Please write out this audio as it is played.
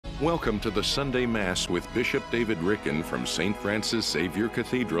Welcome to the Sunday Mass with Bishop David Ricken from St. Francis Xavier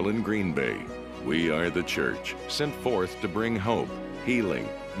Cathedral in Green Bay. We are the Church, sent forth to bring hope, healing,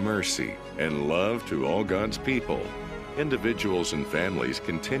 mercy, and love to all God's people. Individuals and families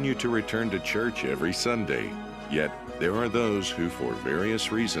continue to return to church every Sunday. Yet, there are those who, for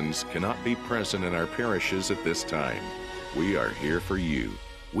various reasons, cannot be present in our parishes at this time. We are here for you.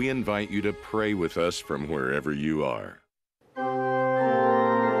 We invite you to pray with us from wherever you are.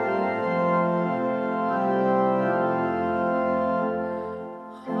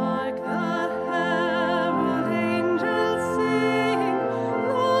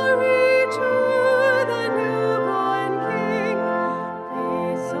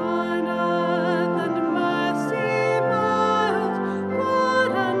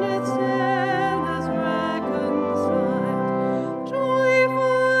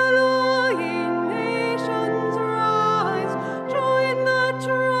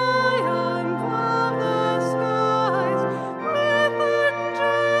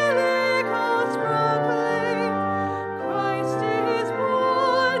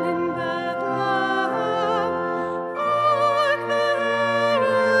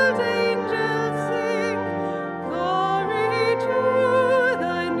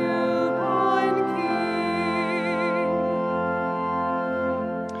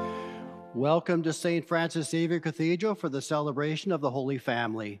 Welcome to St. Francis Xavier Cathedral for the celebration of the Holy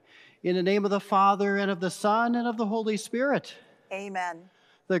Family. In the name of the Father, and of the Son, and of the Holy Spirit. Amen.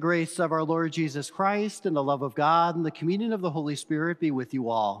 The grace of our Lord Jesus Christ, and the love of God, and the communion of the Holy Spirit be with you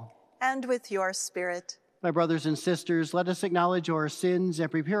all. And with your spirit. My brothers and sisters, let us acknowledge our sins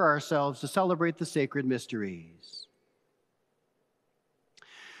and prepare ourselves to celebrate the sacred mysteries.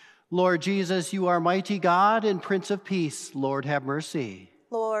 Lord Jesus, you are mighty God and Prince of Peace. Lord, have mercy.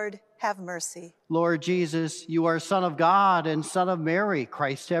 Lord, have mercy. Lord Jesus, you are Son of God and Son of Mary.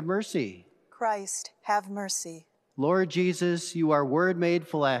 Christ, have mercy. Christ, have mercy. Lord Jesus, you are Word made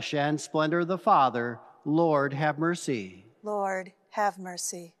flesh and splendor of the Father. Lord, have mercy. Lord, have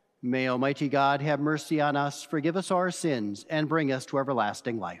mercy. May Almighty God have mercy on us, forgive us our sins, and bring us to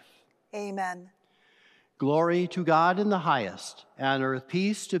everlasting life. Amen. Glory to God in the highest, and earth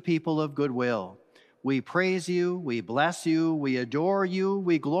peace to people of good will. We praise you, we bless you, we adore you,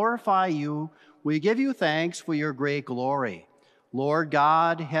 we glorify you, we give you thanks for your great glory. Lord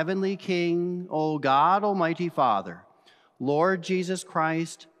God, heavenly King, O God, Almighty Father, Lord Jesus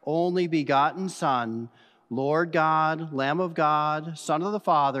Christ, only begotten Son, Lord God, Lamb of God, Son of the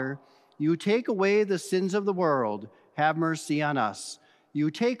Father, you take away the sins of the world, have mercy on us.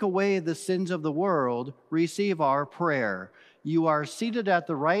 You take away the sins of the world, receive our prayer. You are seated at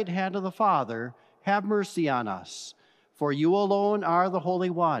the right hand of the Father, have mercy on us. For you alone are the Holy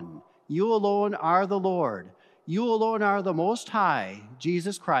One. You alone are the Lord. You alone are the Most High,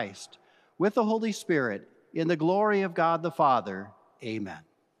 Jesus Christ, with the Holy Spirit, in the glory of God the Father. Amen.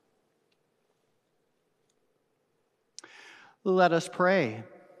 Let us pray.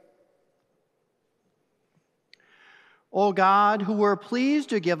 O God, who were pleased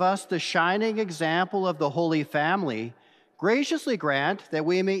to give us the shining example of the Holy Family, graciously grant that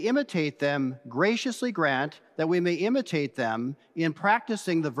we may imitate them, in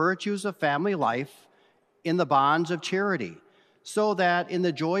practicing the virtues of family life in the bonds of charity, so that in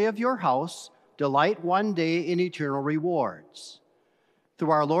the joy of your house, delight one day in eternal rewards.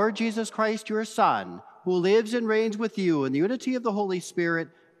 Through our Lord Jesus Christ, your Son, who lives and reigns with you in the unity of the Holy Spirit,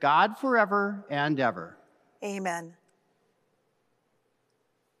 God forever and ever. Amen.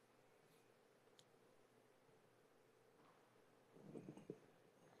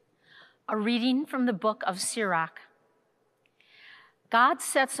 A reading from the book of Sirach. God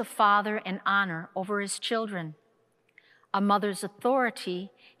sets a father in honor over his children. A mother's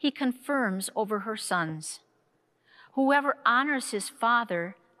authority he confirms over her sons. Whoever honors his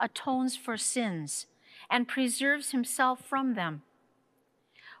father atones for sins and preserves himself from them.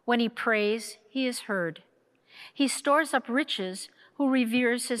 When he prays, he is heard. He stores up riches who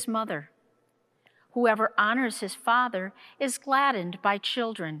reveres his mother. Whoever honors his father is gladdened by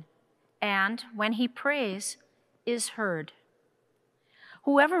children, and when he prays, is heard.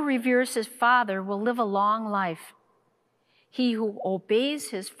 Whoever reveres his father will live a long life. He who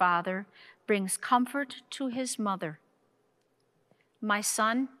obeys his father brings comfort to his mother. My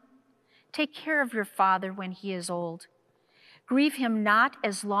son, take care of your father when he is old. Grieve him not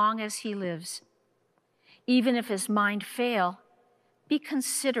as long as he lives. Even if his mind fail, be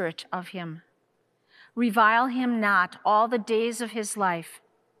considerate of him. Revile him not all the days of his life.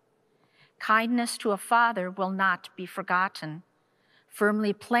 Kindness to a father will not be forgotten,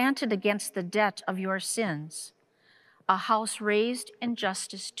 firmly planted against the debt of your sins. a house raised in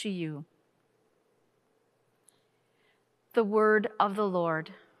justice to you. The word of the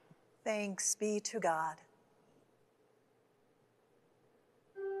Lord. Thanks be to God.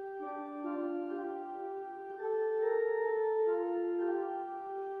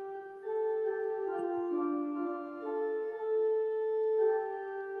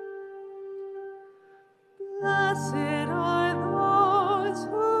 Blessed are those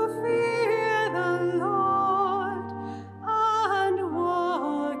who fear the Lord and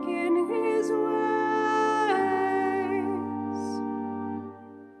walk in his ways.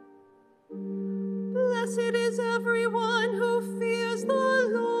 Blessed is everyone who fears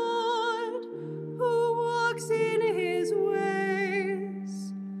the Lord, who walks in his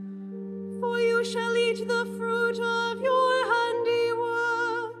ways. For you shall eat the fruit of your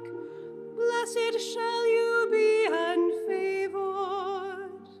handiwork. Blessed shall you be and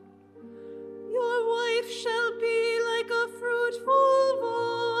favored. Your wife shall be like a fruitful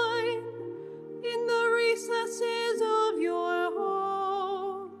vine in the recesses of your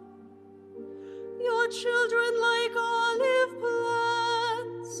home. Your children like olive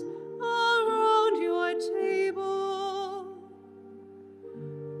plants around your table.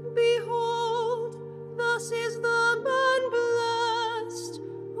 Behold, thus is the man blessed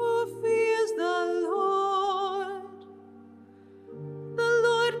who fears the Lord. The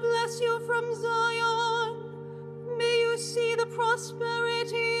Lord bless you from Zion. May you see the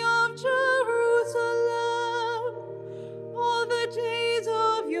prosperity of Jerusalem all the days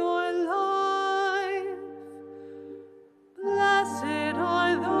of your life. Blessed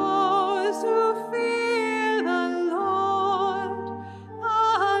are those who fear the Lord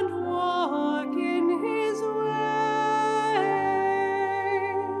and walk in his ways.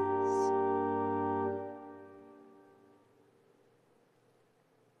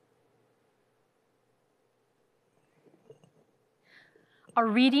 A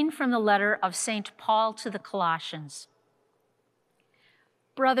reading from the letter of St. Paul to the Colossians.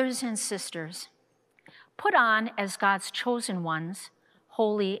 Brothers and sisters, put on as God's chosen ones,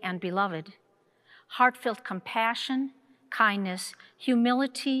 holy and beloved, heartfelt compassion, kindness,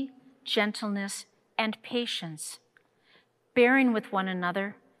 humility, gentleness, and patience, bearing with one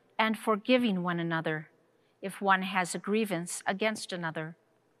another and forgiving one another if one has a grievance against another.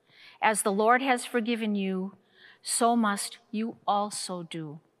 As the Lord has forgiven you, so must you also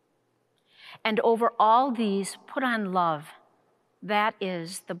do. And over all these, put on love. That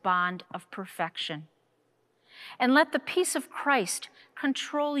is the bond of perfection. And let the peace of Christ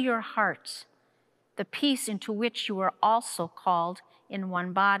control your hearts, the peace into which you are also called in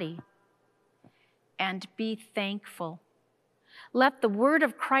one body. And be thankful. Let the word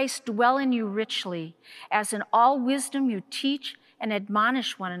of Christ dwell in you richly, as in all wisdom you teach and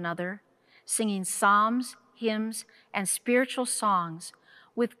admonish one another, singing psalms, hymns, and spiritual songs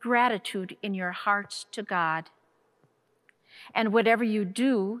with gratitude in your hearts to God. And whatever you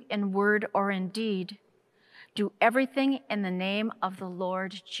do in word or in deed, do everything in the name of the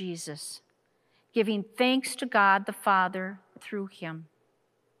Lord Jesus, giving thanks to God the Father through him.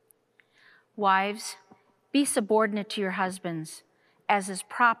 Wives, be subordinate to your husbands, as is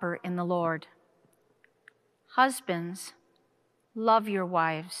proper in the Lord. Husbands, love your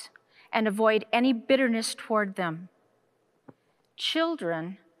wives and avoid any bitterness toward them.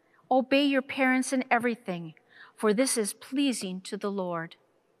 Children, obey your parents in everything, for this is pleasing to the Lord.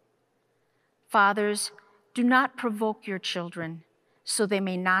 Fathers, do not provoke your children, so they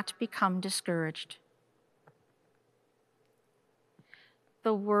may not become discouraged.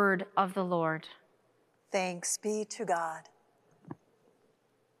 The word of the Lord. Thanks be to God.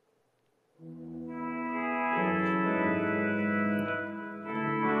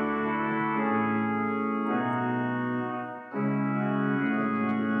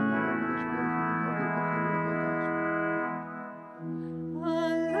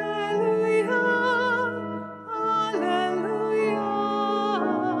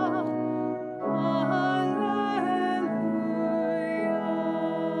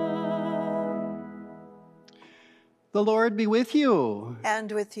 The Lord be with you. And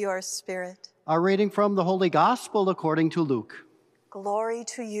with your spirit. A reading from the Holy Gospel according to Luke. Glory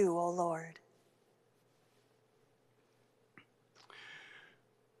to you, O Lord.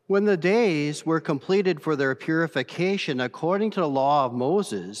 When the days were completed for their purification according to the law of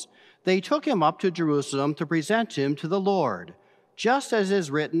Moses, they took him up to Jerusalem to present him to the Lord, just as is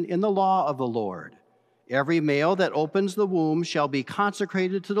written in the law of the Lord. Every male that opens the womb shall be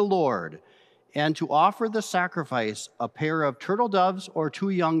consecrated to the Lord, and to offer the sacrifice a pair of turtle doves or 2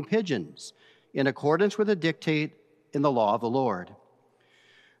 young pigeons, in accordance with the dictate in the law of the Lord.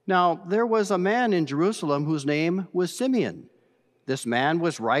 Now, there was a man in Jerusalem whose name was Simeon. This man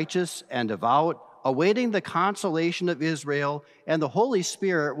was righteous and devout, awaiting the consolation of Israel, and the Holy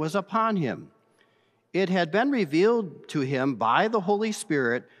Spirit was upon him. It had been revealed to him by the Holy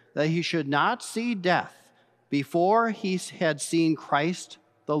Spirit that he should not see death before he had seen Christ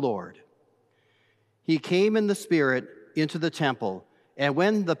the Lord. He came in the Spirit into the temple, and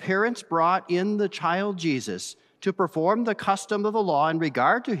when the parents brought in the child Jesus to perform the custom of the law in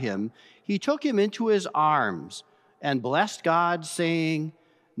regard to him, he took him into his arms and blessed God, saying,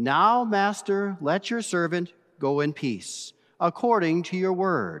 "Now, Master, let your servant go in peace, according to your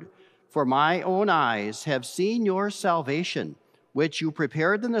word. For my own eyes have seen your salvation, which you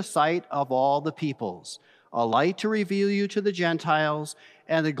prepared in the sight of all the peoples, a light to reveal you to the Gentiles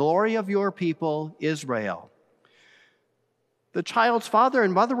and the glory of your people, Israel." The child's father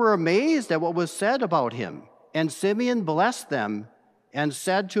and mother were amazed at what was said about him, and Simeon blessed them and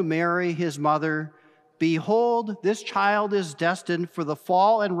said to Mary, his mother, "Behold, this child is destined for the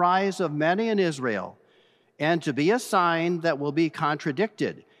fall and rise of many in Israel, and to be a sign that will be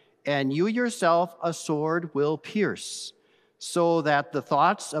contradicted, and you yourself a sword will pierce, so that the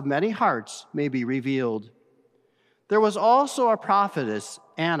thoughts of many hearts may be revealed." There was also a prophetess,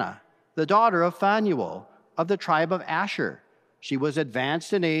 Anna, the daughter of Phanuel, of the tribe of Asher. She was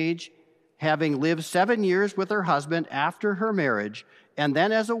advanced in age, having lived 7 years with her husband after her marriage, and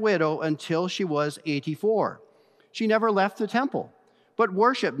then as a widow until she was 84. She never left the temple, but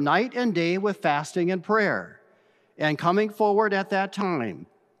worshiped night and day with fasting and prayer. And coming forward at that time,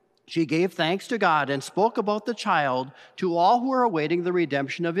 she gave thanks to God and spoke about the child to all who were awaiting the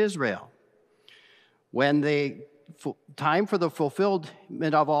redemption of Israel. When the time for the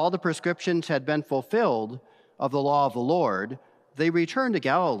fulfillment of all the prescriptions had been fulfilled of the law of the Lord, they returned to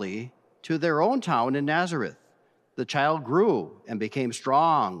Galilee, to their own town in Nazareth. The child grew and became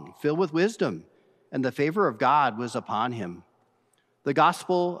strong, filled with wisdom, and the favor of God was upon him. The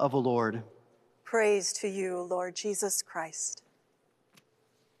Gospel of the Lord. Praise to you, Lord Jesus Christ.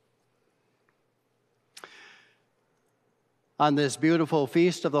 On this beautiful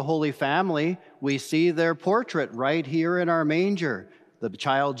feast of the Holy Family, we see their portrait right here in our manger, the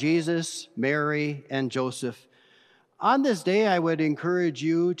child Jesus, Mary, and Joseph. On this day, I would encourage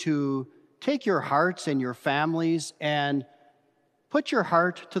you to take your hearts and your families and put your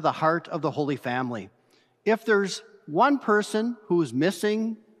heart to the heart of the Holy Family. If there's one person who's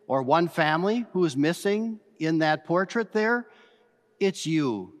missing or one family who's missing in that portrait there, it's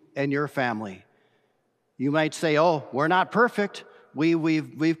you and your family. You might say, "Oh, we're not perfect.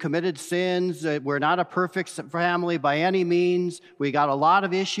 We've committed sins. We're not a perfect family by any means. We got a lot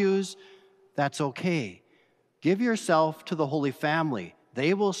of issues." That's okay. Give yourself to the Holy Family.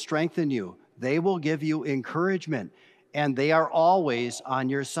 They will strengthen you. They will give you encouragement, and they are always on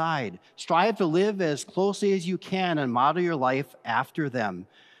your side. Strive to live as closely as you can and model your life after them.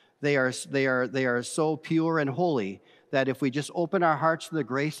 They are so pure and holy that if we just open our hearts to the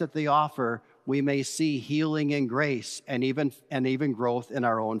grace that they offer, we may see healing and grace and even growth in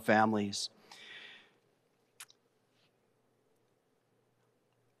our own families.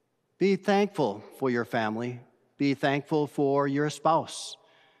 Be thankful for your family. Be thankful for your spouse.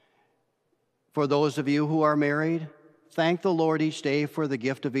 For those of you who are married, thank the Lord each day for the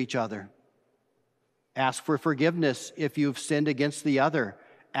gift of each other. Ask for forgiveness if you've sinned against the other.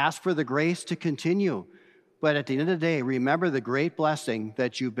 Ask for the grace to continue. But at the end of the day, remember the great blessing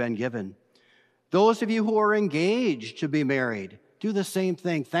that you've been given. Those of you who are engaged to be married, do the same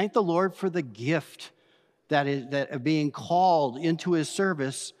thing. Thank the Lord for the gift that of being called into his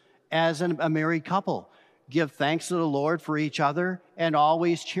service as a married couple. Give thanks to the Lord for each other and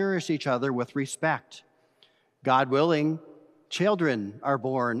always cherish each other with respect. God willing, children are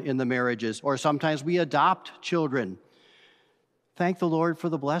born in the marriages, or sometimes we adopt children. Thank the Lord for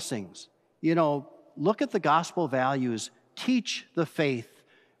the blessings. Look at the gospel values. Teach the faith.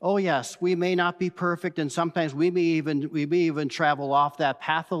 Oh yes, we may not be perfect, and sometimes we may even travel off that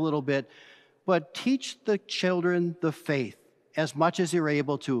path a little bit, but teach the children the faith as much as you're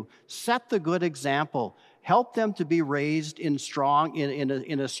able to. Set the good example. Help them to be raised in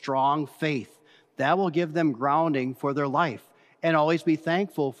a strong faith. That will give them grounding for their life. And always be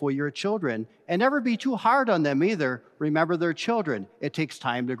thankful for your children. And never be too hard on them either. Remember, they're children. It takes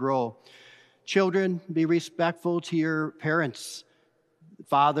time to grow. Children, be respectful to your parents,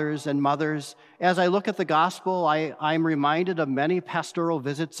 fathers and mothers. As I look at the gospel, I'm reminded of many pastoral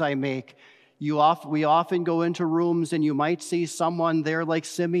visits I make. We often go into rooms and you might see someone there like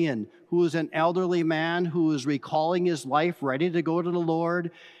Simeon, who is an elderly man who is recalling his life, ready to go to the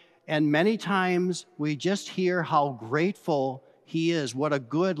Lord. And many times we just hear how grateful he is, what a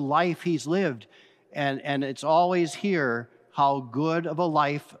good life he's lived. And it's always here how good of a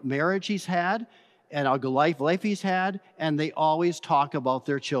life marriage he's had and how good life he's had, and they always talk about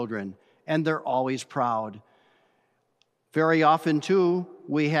their children, and they're always proud. Very often, too,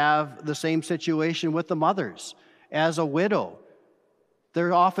 we have the same situation with the mothers. As a widow,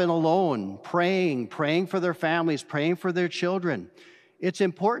 they're often alone, praying for their families, praying for their children. It's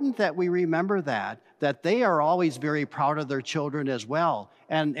important that we remember that they are always very proud of their children as well,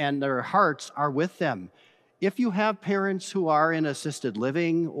 and their hearts are with them. If you have parents who are in assisted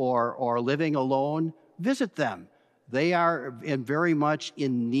living or living alone, visit them. They are very much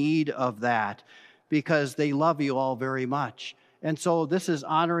in need of that because they love you all very much. And so this is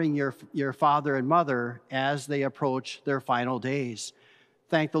honoring your father and mother as they approach their final days.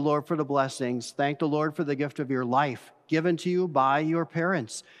 Thank the Lord for the blessings. Thank the Lord for the gift of your life given to you by your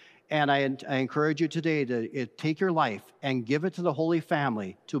parents. And I encourage you today to take your life and give it to the Holy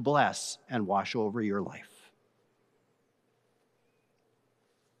Family to bless and wash over your life.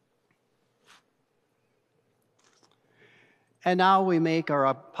 And now we make our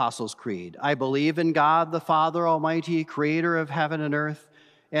Apostles' Creed. I believe in God, the Father Almighty, creator of heaven and earth,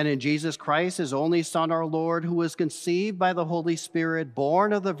 and in Jesus Christ, his only Son, our Lord, who was conceived by the Holy Spirit,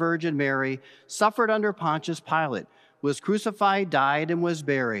 born of the Virgin Mary, suffered under Pontius Pilate, was crucified, died, and was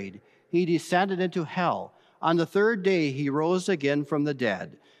buried. He descended into hell. On the third day, he rose again from the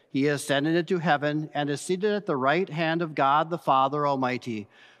dead. He ascended into heaven and is seated at the right hand of God, the Father Almighty.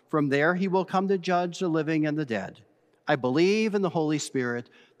 From there, he will come to judge the living and the dead. I believe in the Holy Spirit,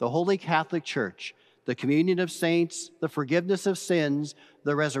 the Holy Catholic Church, the communion of saints, the forgiveness of sins,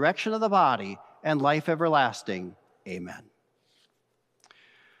 the resurrection of the body, and life everlasting. Amen.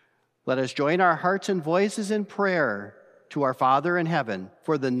 Let us join our hearts and voices in prayer to our Father in heaven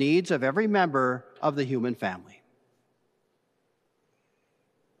for the needs of every member of the human family.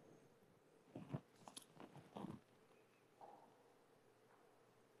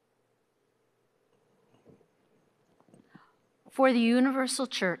 For the universal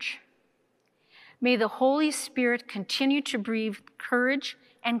church, may the Holy Spirit continue to breathe courage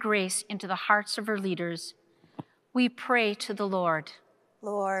and grace into the hearts of our leaders. We pray to the Lord.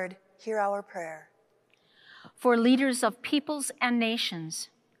 Lord, hear our prayer. For leaders of peoples and nations,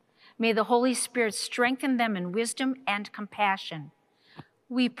 may the Holy Spirit strengthen them in wisdom and compassion.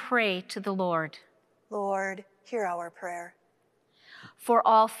 We pray to the Lord. Lord, hear our prayer. For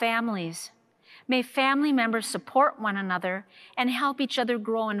all families, may family members support one another and help each other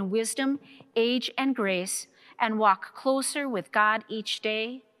grow in wisdom, age, and grace, and walk closer with God each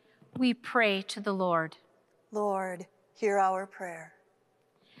day. We pray to the Lord. Lord, hear our prayer.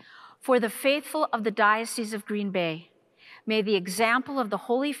 For the faithful of the Diocese of Green Bay, may the example of the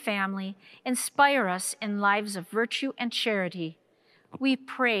Holy Family inspire us in lives of virtue and charity. We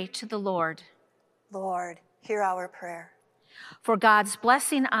pray to the Lord. Lord, hear our prayer. For God's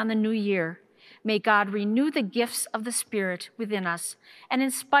blessing on the new year, may God renew the gifts of the Spirit within us and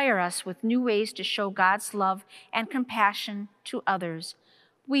inspire us with new ways to show God's love and compassion to others.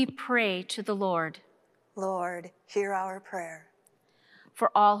 We pray to the Lord. Lord, hear our prayer. For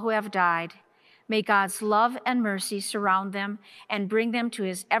all who have died, may God's love and mercy surround them and bring them to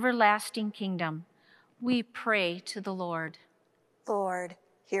his everlasting kingdom. We pray to the Lord. Lord,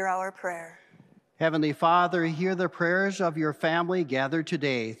 hear our prayer. Heavenly Father, hear the prayers of your family gathered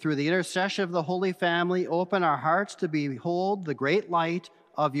today. Through the intercession of the Holy Family, open our hearts to behold the great light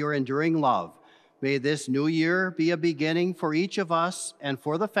of your enduring love. May this new year be a beginning for each of us and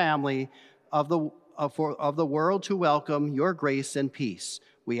for the family of the world to welcome your grace and peace.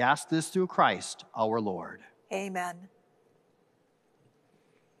 We ask this through Christ our Lord. Amen.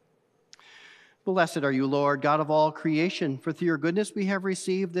 Blessed are you, Lord, God of all creation, for through your goodness we have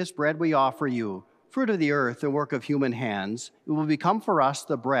received this bread we offer you, fruit of the earth and work of human hands. It will become for us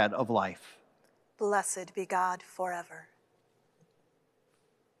the bread of life. Blessed be God forever.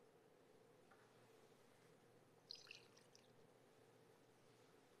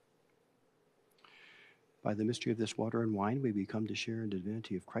 By the mystery of this water and wine, we become to share in the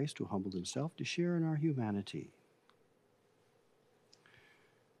divinity of Christ, who humbled himself to share in our humanity.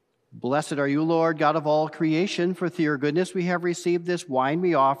 Blessed are you, Lord, God of all creation, for through your goodness we have received this wine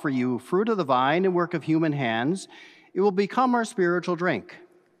we offer you, fruit of the vine and work of human hands. It will become our spiritual drink.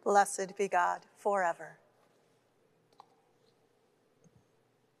 Blessed be God forever.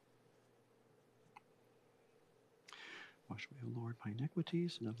 Wash away, O Lord, my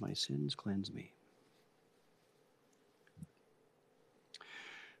iniquities, and of my sins cleanse me.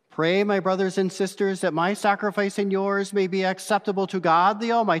 Pray, my brothers and sisters, that my sacrifice and yours may be acceptable to God,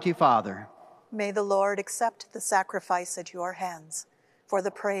 the Almighty Father. May the Lord accept the sacrifice at your hands for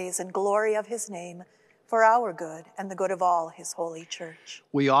the praise and glory of his name, for our good and the good of all his holy church.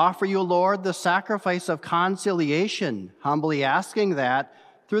 We offer you, Lord, the sacrifice of conciliation, humbly asking that,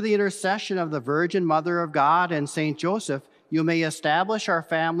 through the intercession of the Virgin Mother of God and Saint Joseph, you may establish our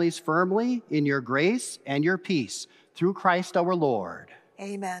families firmly in your grace and your peace, through Christ our Lord.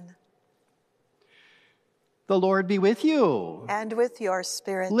 Amen. The Lord be with you. And with your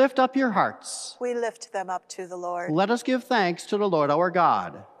spirit. Lift up your hearts. We lift them up to the Lord. Let us give thanks to the Lord our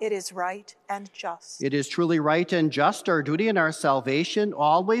God. It is right and just. It is truly right and just, our duty and our salvation,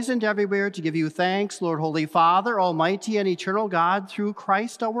 always and everywhere to give you thanks, Lord, Holy Father, Almighty and eternal God, through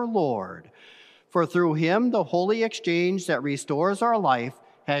Christ our Lord. For through him the holy exchange that restores our life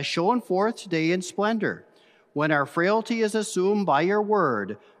has shone forth today in splendor. When our frailty is assumed by your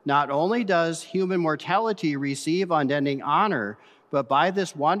word, not only does human mortality receive unending honor, but by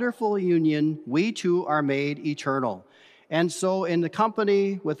this wonderful union, we too are made eternal. And so in the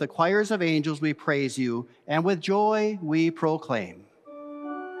company with the choirs of angels, we praise you, and with joy we proclaim.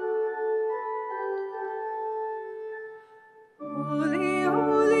 Holy,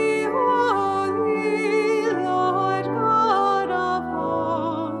 holy, holy, Lord God of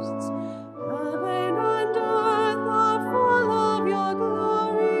hosts, heaven and earth are full of your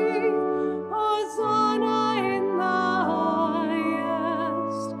glory. Hosanna in the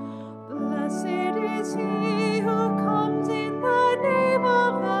highest. Blessed is he who comes in the name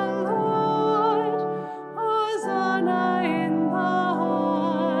of the Lord. Hosanna in the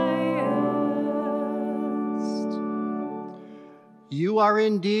highest. You are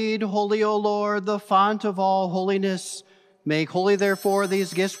indeed holy, O Lord, the font of all holiness. Make holy, therefore,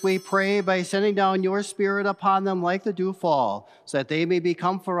 these gifts, we pray, by sending down your Spirit upon them like the dewfall, so that they may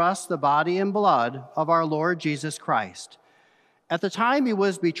become for us the body and blood of our Lord Jesus Christ. At the time he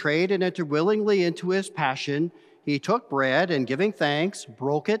was betrayed and entered willingly into his passion, he took bread and, giving thanks,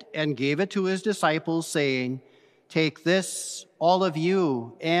 broke it and gave it to his disciples, saying, "Take this, all of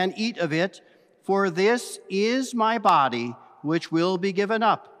you, and eat of it, for this is my body, which will be given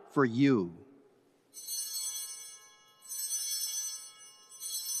up for you."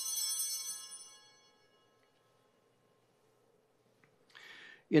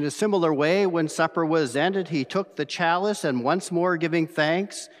 In a similar way, when supper was ended, he took the chalice, and once more giving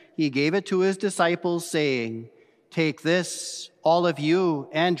thanks, he gave it to his disciples, saying, "Take this, all of you,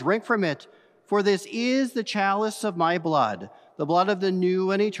 and drink from it, for this is the chalice of my blood, the blood of the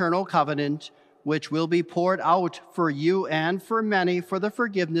new and eternal covenant, which will be poured out for you and for many for the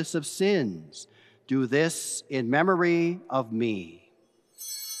forgiveness of sins. Do this in memory of me."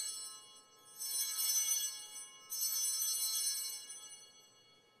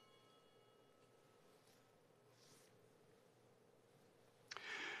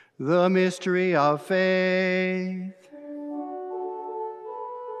 The mystery of faith.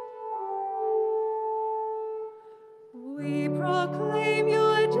 We proclaim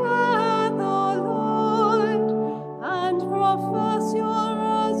your death, O Lord, and profess your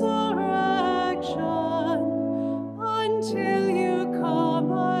resurrection until you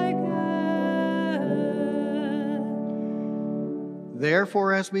come again.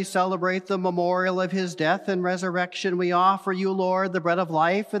 Therefore, as we celebrate the memorial of his death and resurrection, we offer you, Lord, the bread of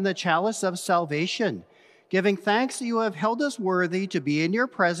life and the chalice of salvation, giving thanks that you have held us worthy to be in your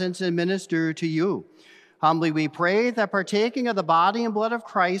presence and minister to you. Humbly we pray that, partaking of the body and blood of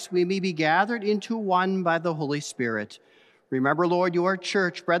Christ, we may be gathered into one by the Holy Spirit. Remember, Lord, your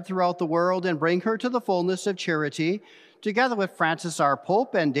church spread throughout the world, and bring her to the fullness of charity, together with Francis our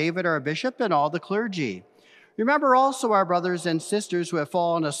Pope and David our Bishop and all the clergy. Remember also our brothers and sisters who have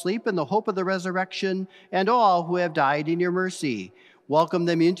fallen asleep in the hope of the resurrection, and all who have died in your mercy. Welcome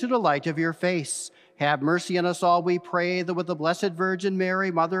them into the light of your face. Have mercy on us all, we pray, that with the Blessed Virgin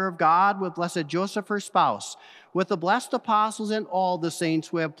Mary, Mother of God, with Blessed Joseph, her spouse, with the blessed apostles and all the saints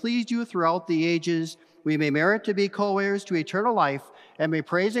who have pleased you throughout the ages, we may merit to be co-heirs to eternal life, and may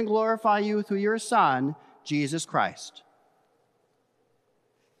praise and glorify you through your Son, Jesus Christ.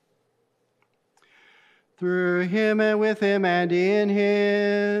 Through him and with him and in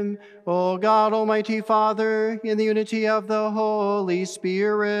him, O God, Almighty Father, in the unity of the Holy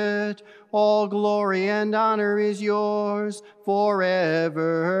Spirit, all glory and honor is yours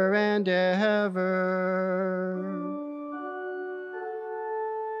forever and ever.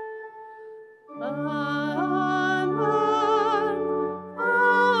 Amen. Amen.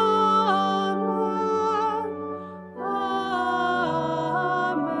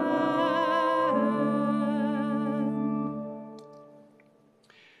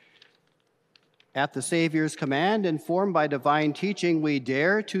 At the Savior's command, informed by divine teaching, we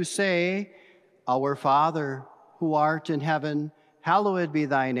dare to say, Our Father, who art in heaven, hallowed be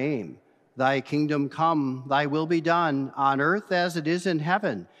thy name. Thy kingdom come, thy will be done, on earth as it is in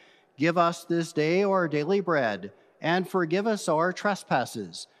heaven. Give us this day our daily bread, and forgive us our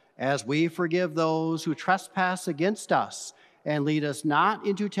trespasses, as we forgive those who trespass against us. And lead us not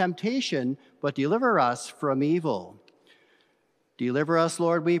into temptation, but deliver us from evil. Deliver us,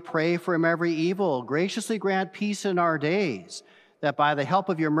 Lord, we pray, from every evil. Graciously grant peace in our days, that by the help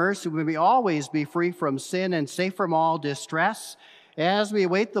of your mercy we may always be free from sin and safe from all distress, as we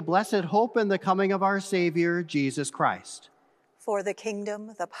await the blessed hope and the coming of our Savior, Jesus Christ. For the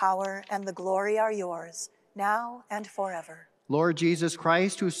kingdom, the power, and the glory are yours, now and forever. Lord Jesus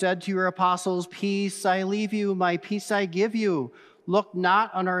Christ, who said to your apostles, "Peace I leave you, my peace I give you," look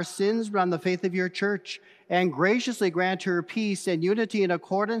not on our sins, but on the faith of your church, and graciously grant her peace and unity in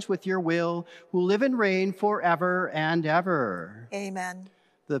accordance with your will, who live and reign forever and ever. Amen.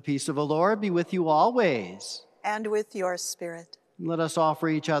 The peace of the Lord be with you always. And with your spirit. Let us offer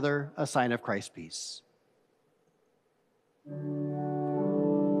each other a sign of Christ's peace.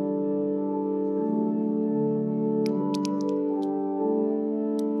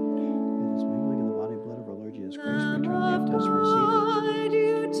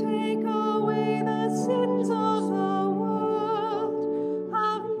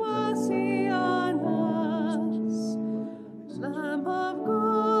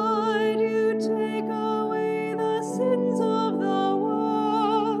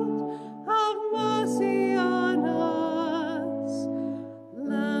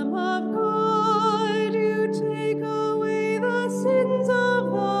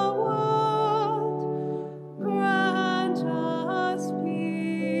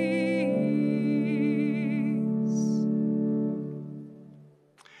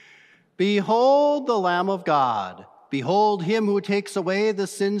 Behold the Lamb of God. Behold him who takes away the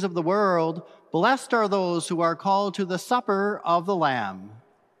sins of the world. Blessed are those who are called to the supper of the Lamb.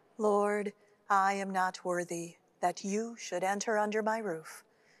 Lord, I am not worthy that you should enter under my roof,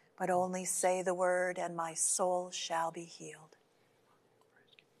 but only say the word, and my soul shall be healed.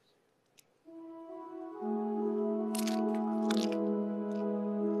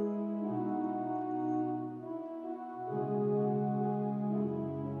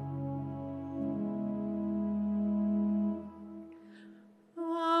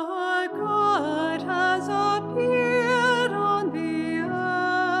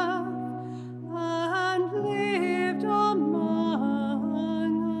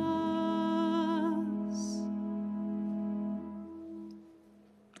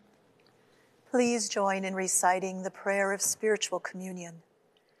 Please join in reciting the prayer of spiritual communion.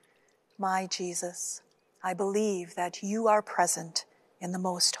 My Jesus, I believe that you are present in the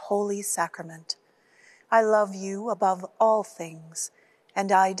most holy sacrament. I love you above all things,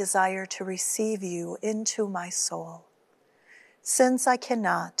 and I desire to receive you into my soul. Since I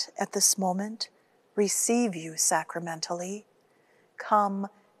cannot, at this moment, receive you sacramentally, come,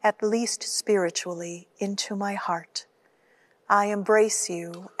 at least spiritually, into my heart. I embrace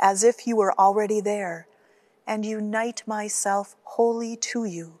you as if you were already there, and unite myself wholly to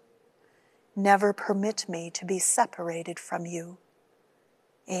you. Never permit me to be separated from you.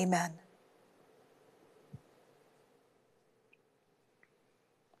 Amen.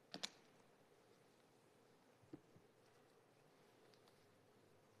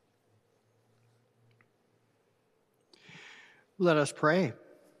 Let us pray.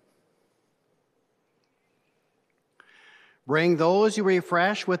 Bring those you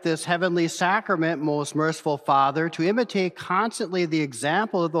refresh with this heavenly sacrament, most merciful Father, to imitate constantly the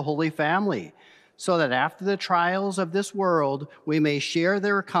example of the Holy Family, so that after the trials of this world, we may share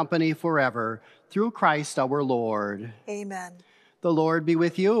their company forever, through Christ our Lord. Amen. The Lord be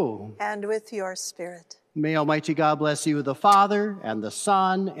with you. And with your spirit. May Almighty God bless you, the Father, and the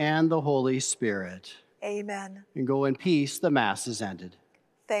Son, and the Holy Spirit. Amen. And go in peace. The Mass is ended.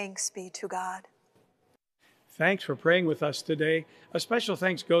 Thanks be to God. Thanks for praying with us today. A special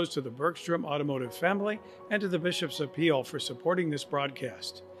thanks goes to the Bergstrom Automotive family and to the Bishop's Appeal for supporting this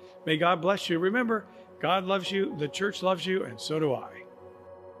broadcast. May God bless you. Remember, God loves you, the church loves you, and so do I.